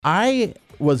I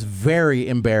was very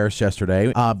embarrassed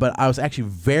yesterday, but I was actually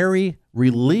very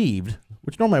relieved,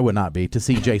 which normally I would not be, to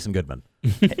see Jason Goodman.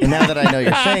 And now that I know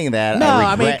you're saying that,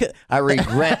 I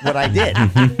regret what I did.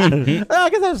 I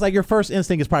guess that was like your first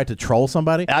instinct is probably to troll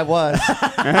somebody. I was.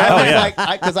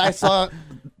 Because I saw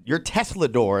your Tesla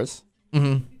doors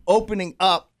opening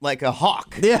up like a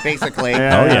hawk, basically.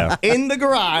 In the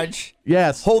garage.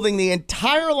 Yes. Holding the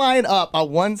entire line up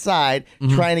on one side,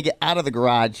 trying to get out of the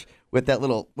garage with that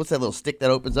little, what's that little stick that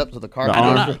opens up so the car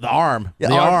can go? The arm. The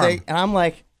arm thing. And I'm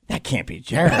like, that can't be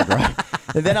Jared, right?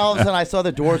 And then all of a sudden I saw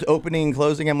the doors opening and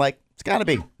closing. I'm like, it's got to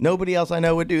be. Nobody else I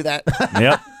know would do that.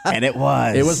 Yep. And it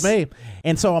was. It was me.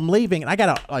 And so I'm leaving, and I got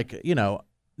out,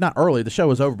 not early. The show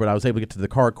was over, but I was able to get to the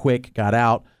car quick, got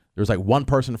out. There was like one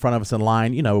person in front of us in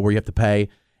line, where you have to pay.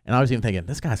 And I was even thinking,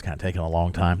 this guy's kind of taking a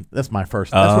long time. That's my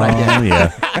first. That's what I get.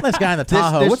 Yeah. This guy in the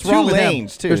Tahoe. There's What's wrong with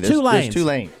lanes, him? too. There's two lanes. There's 2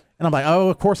 lanes. And I'm like, oh,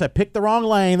 of course I picked the wrong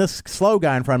lane. This slow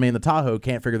guy in front of me in the Tahoe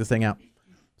can't figure this thing out.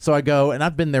 So I go, and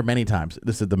I've been there many times.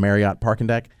 This is the Marriott parking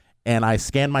deck. And I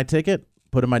scan my ticket,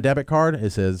 put in my debit card. It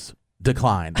says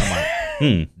declined. I'm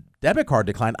like, debit card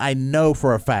declined. I know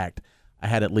for a fact I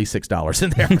had at least $6 in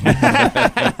there.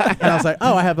 And I was like,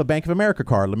 oh, I have a Bank of America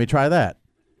card. Let me try that.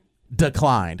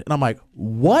 Declined. And I'm like,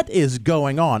 what is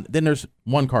going on? Then there's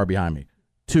one car behind me,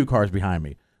 2 cars behind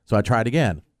me. So I tried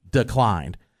again.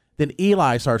 Declined. Then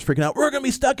Eli starts freaking out. We're going to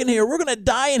be stuck in here. We're going to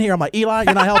die in here. I'm like, Eli,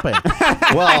 you're not helping.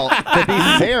 Well, to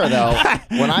be fair, though,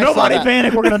 when I Nobody saw that,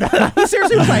 panic. We're going to die.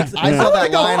 Seriously, it was like, I saw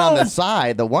that line on the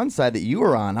side, the one side that you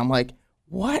were on. I'm like,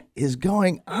 what is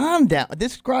going on down?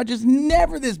 This garage is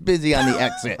never this busy on the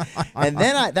exit. And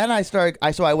then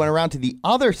I went around to the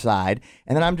other side,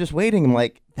 and then I'm just waiting. I'm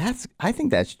like, I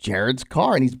think that's Jared's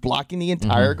car, and he's blocking the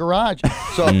entire garage.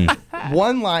 So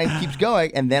one line keeps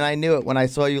going, and then I knew it when I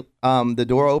saw you, the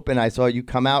door open. I saw you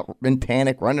come out in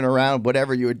panic, running around,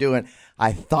 whatever you were doing.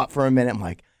 I thought for a minute, I'm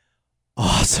like,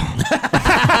 awesome.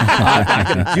 I'm not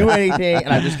going to do anything,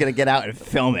 and I'm just going to get out and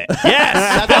film it. Yes.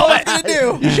 That's all I'm going to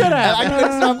do. You should have. And I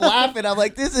couldn't stop laughing. I'm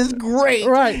like, this is great.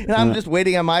 Right. And I'm just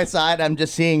waiting on my side. I'm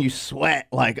just seeing you sweat.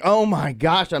 Like, oh, my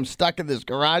gosh, I'm stuck in this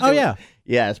garage. Oh, yeah.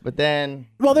 Yes, but then.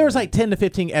 Well, there was like 10 to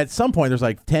 15. At some point, there's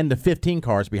like 10 to 15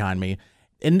 cars behind me.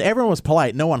 And everyone was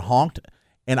polite. No one honked.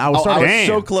 And I was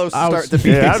so close to start the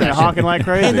beat. Yeah, I've been honking like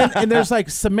crazy. And there's like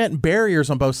cement barriers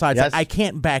on both sides. Yes. Like, I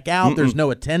can't back out. There's no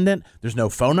attendant. There's no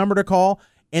phone number to call.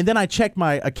 And then I checked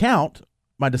my account,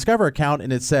 my Discover account,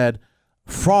 and it said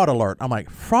fraud alert. I'm like,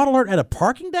 fraud alert at a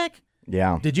parking deck?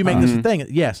 Yeah. Did you make this a thing?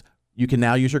 Yes. You can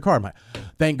now use your card. I'm like,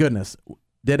 thank goodness.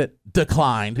 Did it?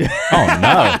 Declined. Oh,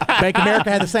 no. Bank of America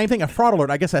had the same thing, a fraud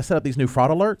alert. I guess I set up these new fraud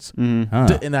alerts.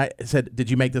 And I said, did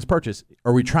you make this purchase?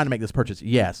 Are we trying to make this purchase?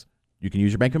 Yes. You can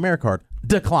use your Bank of America card.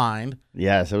 Declined.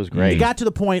 Yes, it was great. It got to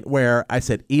the point where I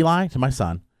said, Eli, to my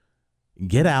son,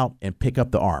 get out and pick up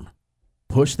the arm.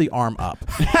 Push the arm up.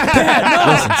 Dad,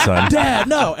 no. Listen, son. Dad,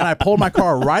 no. And I pulled my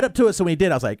car right up to it. So when he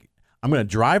did, I was like, I'm going to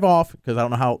drive off because I don't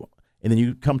know how. And then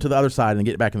you come to the other side and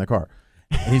get back in the car.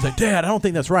 And he's like, Dad, I don't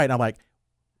think that's right. And I'm like,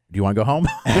 do you want to go home?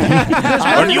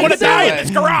 Or do you want to die in this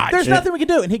garage? There's nothing we can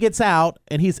do. And he gets out,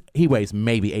 and he weighs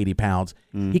maybe 80 pounds.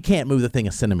 He can't move the thing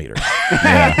a centimeter. He's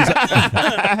like,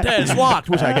 Dad, it's locked,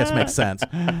 which I guess makes sense.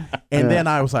 And then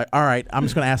I was like, all right, I'm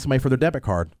just going to ask somebody for their debit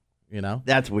card.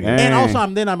 That's weird. And also,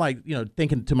 I'm like,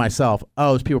 thinking to myself,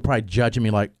 oh, those people probably judging me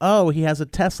like, oh, he has a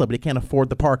Tesla, but he can't afford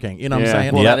the parking. You know what I'm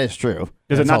saying? Well, that is true.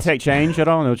 Does it not take change at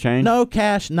all? No change? No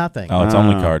cash, nothing. Oh, it's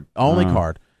only card. Only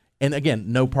card. And again,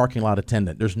 no parking lot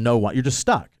attendant. There's no one. You're just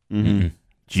stuck. Mm-hmm.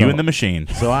 You and the machine.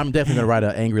 So I'm definitely going to write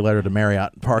an angry letter to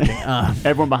Marriott parking.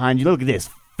 Everyone behind you, look at this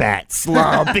fat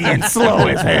slob being slow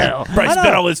as hell. Bryce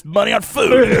spent all his money on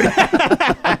food.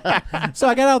 So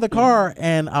I got out of the car,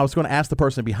 and I was going to ask the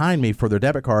person behind me for their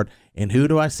debit card, and who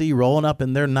do I see rolling up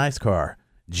in their nice car?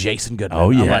 Jason Goodman. Oh,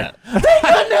 yeah. I'm like, thank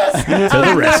goodness! To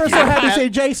the rescue. I'm so happy to say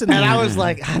Jason. And I was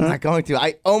like, I'm not going to.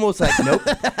 I almost like, nope.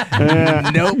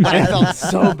 Nope. I felt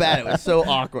so bad. It was so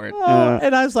awkward.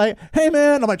 And I was like, hey,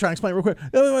 man. I'm like trying to explain real quick.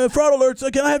 Fraud alerts.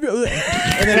 Can I have your...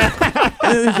 And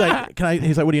then he's like,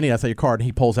 he's like, what do you need? I say, your card. And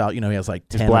he pulls out, he has like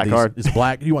 10 black of these. card. It's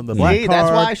black. You want the black card?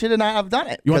 That's why I should not have done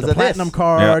it. You want the platinum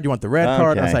card? Yep. You want the red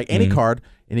card? I was like, any Mm-hmm. card.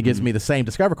 And he gives me the same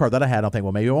Discover card that I had. I'll think,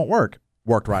 well, maybe it won't work.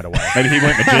 Worked right away. Maybe he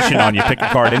went magician on you. Pick a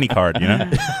card, any card,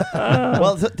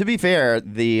 Well, to be fair,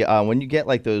 the when you get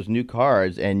like those new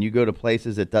cards and you go to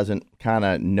places it doesn't kind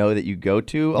of know that you go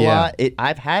to a lot,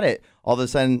 I've had it all of a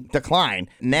sudden decline.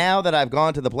 Now that I've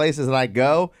gone to the places that I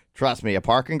go, trust me, a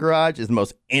parking garage is the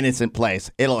most innocent place.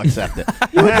 It'll accept it.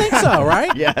 You would think so,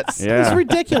 right? Yes. Yeah. It's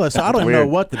ridiculous. I don't even know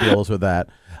Weird. what the deal is with that.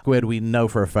 Squid, we know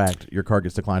for a fact your card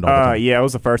gets declined all the time. Yeah, it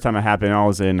was the first time it happened. I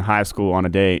was in high school on a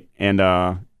date, and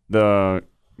the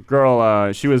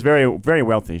girl, she was very, very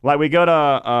wealthy. Like, we go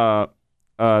to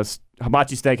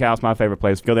Hibachi Steakhouse, my favorite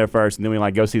place. Go there first, and then we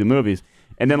like go see the movies.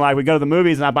 And then like we go to the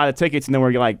movies, and I buy the tickets, and then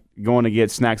we're like going to get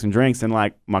snacks and drinks, and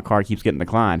like my card keeps getting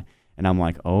declined. And I'm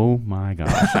like, oh my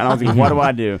gosh. And I was like, what do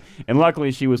I do? And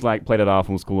luckily she was like, played it off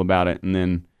and was cool about it. And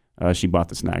then she bought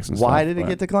the snacks and stuff. Why did it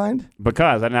get declined?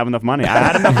 Because I didn't have enough money. I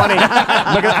had enough money.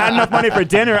 Because I had enough money for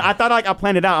dinner. I thought like I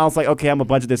planned it out. I was like, okay, I'm gonna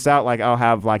budget this out. Like I'll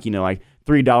have like, you know, like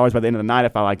 $3 by the end of the night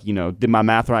if I like, you know, did my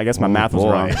math right. I guess my math was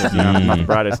wrong. 'Cause, you know, I'm not the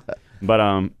brightest.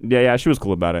 But yeah, she was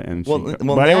cool about it. And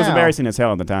but it was embarrassing as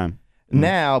hell at the time.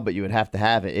 Now, but you would have to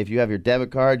have it. If you have your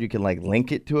debit card, you can like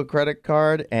link it to a credit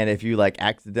card, and if you like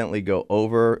accidentally go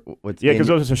over what's because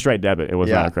it was just a straight debit. It was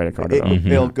not a credit card at all.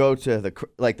 It'll go to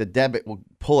the debit will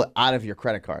pull it out of your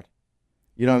credit card.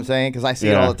 You know what I'm saying? Because I see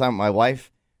it all the time with my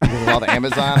wife. Because of all the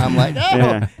Amazon, I'm like,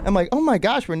 I'm like, oh my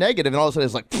gosh, we're negative, and all of a sudden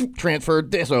it's like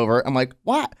transferred this over. I'm like,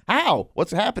 what? How?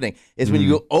 What's happening? Is when you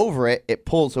go over it, it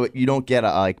pulls so you don't get a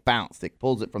like bounce. It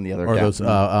pulls it from the other. Or account.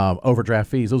 those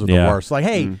overdraft fees. Those are the worst. Like,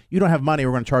 hey, you don't have money.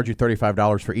 We're going to charge you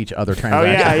 $35 for each other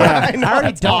transaction. Oh yeah. I,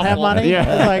 already don't have money. Yeah.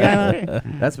 It's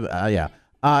like, that's yeah.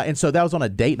 And so that was on a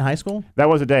date in high school? That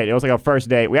was a date. It was like our first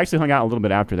date. We actually hung out a little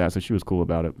bit after that, so she was cool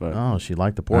about it. But oh, she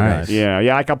liked the poor guys. Yeah.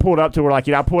 Like I pulled up to her, like,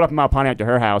 I pulled up in my Pontiac to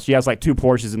her house. She has like 2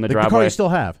 Porsches in the driveway. The car you still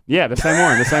have? Yeah, the same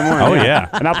one. Oh, yeah.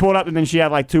 And I pulled up, and then she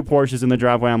had like 2 Porsches in the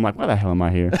driveway. I'm like, why the hell am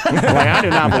I here? Like, I do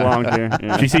not belong here.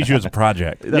 Yeah. She sees you as a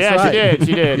project. That's right.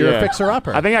 She did. You're a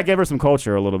fixer-upper. I think I gave her some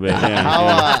culture a little bit. Yeah.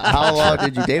 How long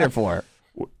did you date her for?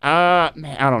 Man,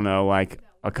 I don't know, like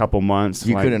a couple months.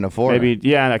 You couldn't afford maybe, it.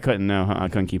 Yeah, I couldn't. No, I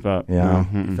couldn't keep up. Yeah.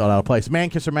 No. Fell out of place. Man,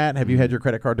 Kisser Matt, have you had your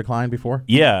credit card declined before?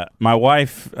 Yeah, my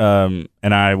wife and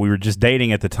I, we were just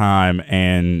dating at the time,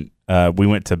 and we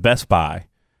went to Best Buy.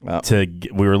 We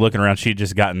were looking around. She'd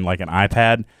just gotten like an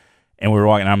iPad, and we were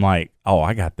walking. And I'm like, oh,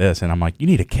 I got this, and I'm like, you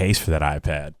need a case for that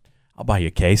iPad. I'll buy you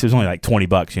a case. It was only like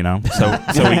 $20, you know. So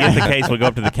we get the case. We go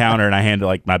up to the counter, and I hand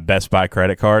like my Best Buy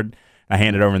credit card. I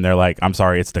hand it over, and they're like, I'm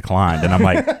sorry, it's declined. And I'm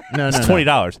like, it's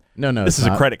 $20. No, this is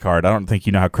a credit card. I don't think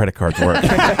you know how credit cards work.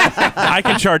 I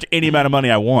can charge any amount of money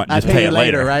I want. Just pay it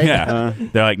later, right? Yeah.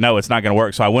 They're like, no, it's not going to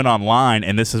work. So I went online,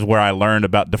 and this is where I learned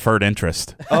about deferred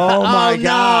interest. Oh, my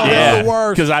God. That's the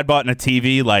worst. Because I'd bought a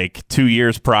TV like 2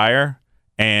 years prior,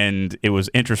 and it was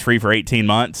interest-free for 18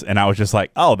 months, and I was just like,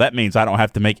 oh, that means I don't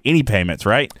have to make any payments,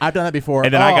 right? I've done that before.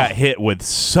 And then I got hit with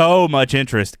so much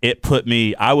interest, it put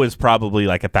me, I was probably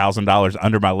like $1,000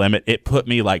 under my limit. It put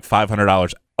me like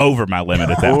 $500 over my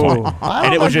limit at that point.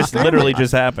 And it was just literally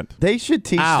just happened. They should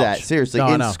teach that, seriously,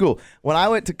 in school. When I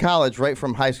went to college, right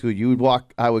from high school, you would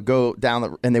walk, I would go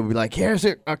down, and they would be like, here's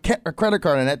a credit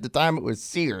card, and at the time it was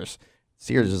Sears.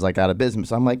 Sears is like out of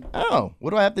business. I'm like, oh, what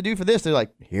do I have to do for this? They're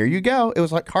like, here you go. It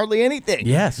was like hardly anything.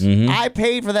 Yes. I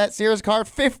paid for that Sears card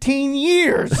 15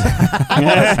 years. I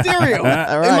bought a stereo in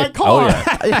my car.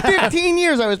 15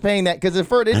 years I was paying that because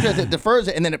deferred interest, it defers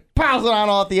it, and then it piles it on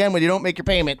all at the end when you don't make your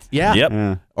payments. Yeah. Yep.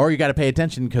 Yeah. Or you got to pay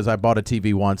attention because I bought a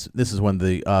TV once. This is when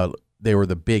they were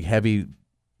the big, heavy,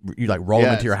 you like roll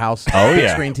them into your house. Oh, big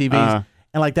yeah. screen TVs.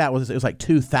 And like that was, it was like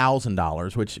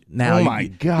 $2,000, which now you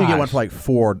get one for like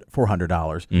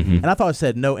 $400. And I thought it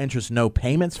said no interest, no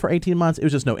payments for 18 months. It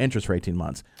was just no interest for 18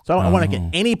 months. So I don't want to get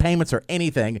any payments or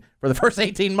anything for the first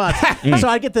 18 months. So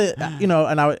I get the,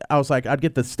 and I was like, I'd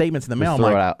get the statements in the mail. I'm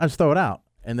like, I just throw it out.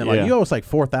 And then like, you owe us like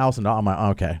 $4,000. I'm like,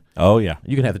 okay. Oh, yeah.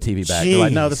 You can have the TV back. They're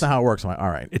like, no, that's not how it works. I'm like, all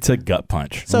right. It's a gut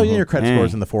punch. So your credit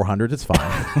score's in the 400s. It's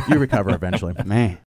fine. You recover eventually. Man.